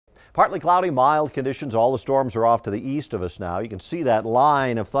Partly cloudy, mild conditions. All the storms are off to the east of us now. You can see that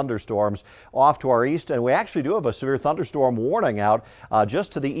line of thunderstorms off to our east, and we actually do have a severe thunderstorm warning out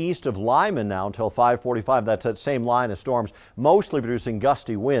just to the east of Lyman now until 5:45. That's that same line of storms, mostly producing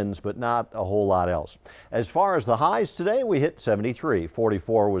gusty winds, but not a whole lot else. As far as the highs today, we hit 73.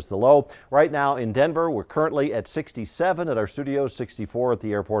 44 was the low. Right now in Denver, we're currently at 67 at our studios, 64 at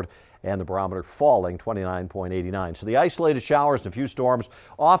the airport, and the barometer falling 29.89. So the isolated showers and a few storms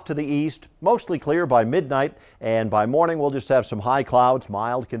off to the east, mostly clear by midnight, and by morning we'll just have some high clouds,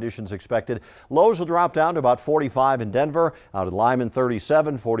 mild conditions expected. Lows will drop down to about 45 in Denver, out at Lyman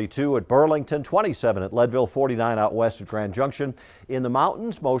 37, 42 at Burlington, 27 at Leadville, 49 out west at Grand Junction. In the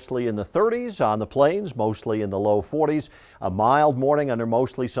mountains, mostly in the 30s, on the plains, mostly in the low 40s. A mild morning under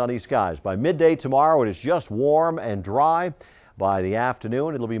mostly sunny skies. By midday tomorrow, it is just warm and dry. By the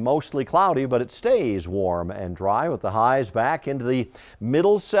afternoon, it'll be mostly cloudy, but it stays warm and dry with the highs back into the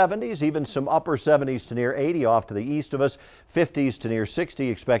middle 70s, even some upper 70s to near 80 off to the east of us, 50s to near 60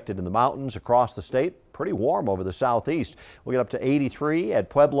 expected in the mountains across the state. Pretty warm over the southeast. We'll get up to 83 at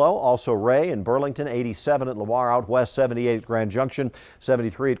Pueblo, also Ray and Burlington, 87 at Lamar out west, 78 at Grand Junction,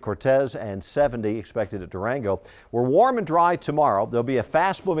 73 at Cortez, and 70 expected at Durango. We're warm and dry tomorrow. There'll be a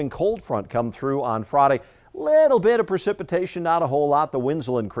fast-moving cold front come through on Friday. Little bit of precipitation, not a whole lot. The winds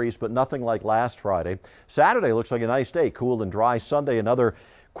will increase, but nothing like last Friday. Saturday looks like a nice day, cool and dry. Sunday, another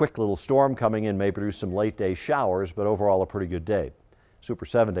quick little storm coming in, may produce some late day showers, but overall a pretty good day. Super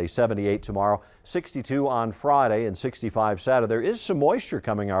 7 day, 78 tomorrow, 62 on Friday, and 65 Saturday. There is some moisture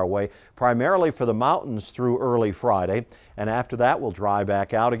coming our way, primarily for the mountains through early Friday, and after that we'll dry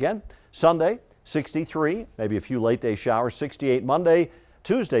back out again. Sunday, 63, maybe a few late day showers, 68 Monday.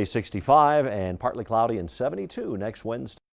 Tuesday 65 and partly cloudy and 72 next Wednesday.